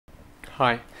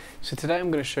Hi, so today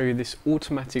I'm going to show you this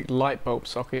automatic light bulb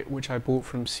socket which I bought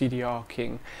from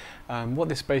CDRKING. What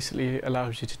this basically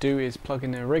allows you to do is plug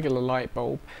in a regular light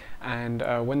bulb, and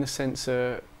when the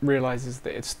sensor realizes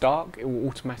that it's dark, it will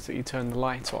automatically turn the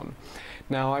light on.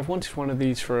 Now, I've wanted one of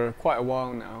these for quite a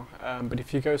while now, but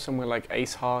if you go somewhere like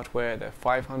Ace Hardware, they're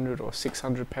 500 or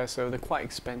 600 peso, they're quite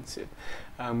expensive,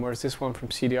 whereas this one from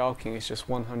CDRKING is just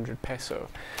 100 peso.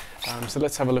 So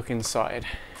let's have a look inside.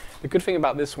 The good thing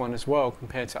about this one as well,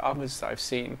 compared to others that I've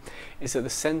seen, is that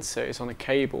the sensor is on a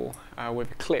cable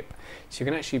with a clip, so you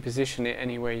can actually position it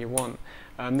anywhere you want.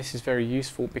 This is very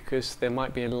useful because there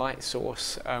might be a light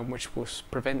source which will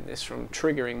prevent this from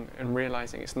triggering and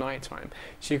realizing it's nighttime,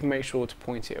 so you can make sure to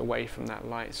point it away from that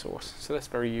light source. So that's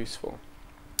very useful.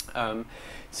 Fuck!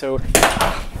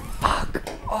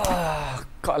 Oh,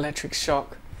 got electric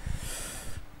shock.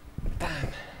 Damn.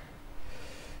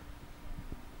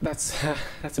 That's a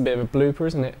bit of a blooper,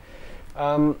 isn't it?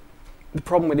 The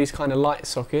problem with these kind of light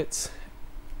sockets,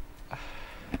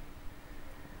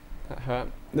 that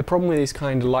hurt. The problem with these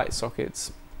kind of light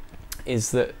sockets is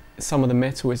that some of the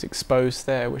metal is exposed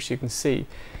there, which you can see,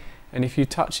 and if you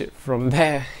touch it from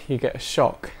there, you get a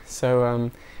shock.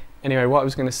 So anyway, what I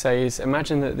was going to say is,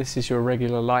 imagine that this is your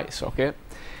regular light socket,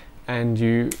 and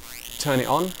you turn it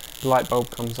on, the light bulb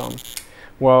comes on.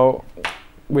 Well,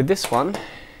 with this one,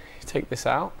 take this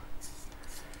out,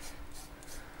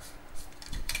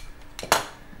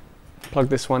 plug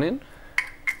this one in,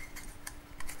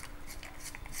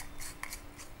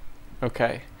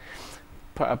 okay,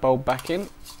 put a bulb back in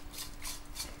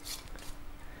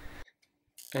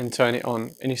and turn it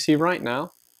on, and you see right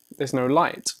now there's no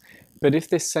light, but if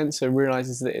this sensor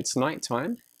realizes that it's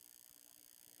nighttime,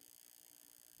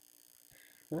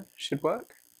 should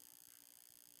work.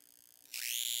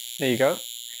 There you go.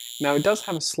 Now, it does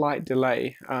have a slight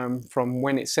delay from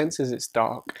when it senses it's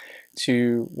dark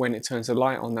to when it turns the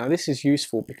light on. Now, this is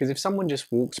useful because if someone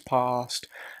just walks past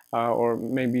or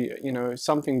maybe,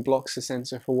 something blocks the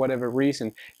sensor for whatever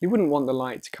reason, you wouldn't want the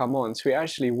light to come on. So it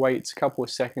actually waits a couple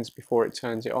of seconds before it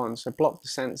turns it on. So block the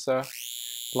sensor,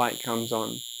 light comes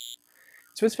on.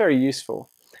 So it's very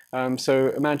useful.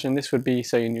 So imagine this would be,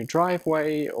 say, in your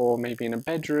driveway or maybe in a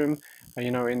bedroom,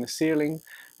 in the ceiling.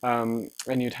 And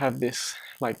you'd have this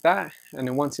like that, and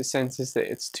then once it senses that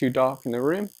it's too dark in the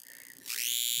room,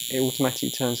 it automatically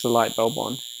turns the light bulb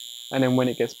on, and then when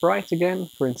it gets bright again,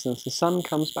 for instance the sun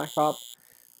comes back up,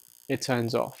 it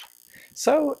turns off.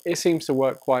 So it seems to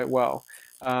work quite well,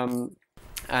 and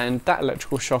that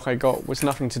electrical shock I got was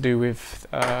nothing to do with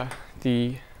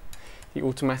the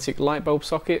automatic light bulb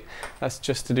socket. That's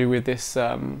just to do with this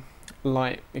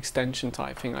light extension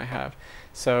type thing I have,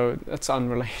 so that's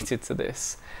unrelated to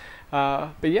this.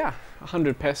 But yeah,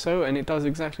 100 peso, and it does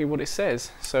exactly what it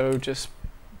says. So just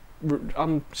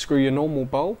unscrew your normal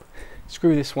bulb,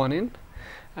 screw this one in,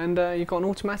 and you've got an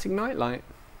automatic night light.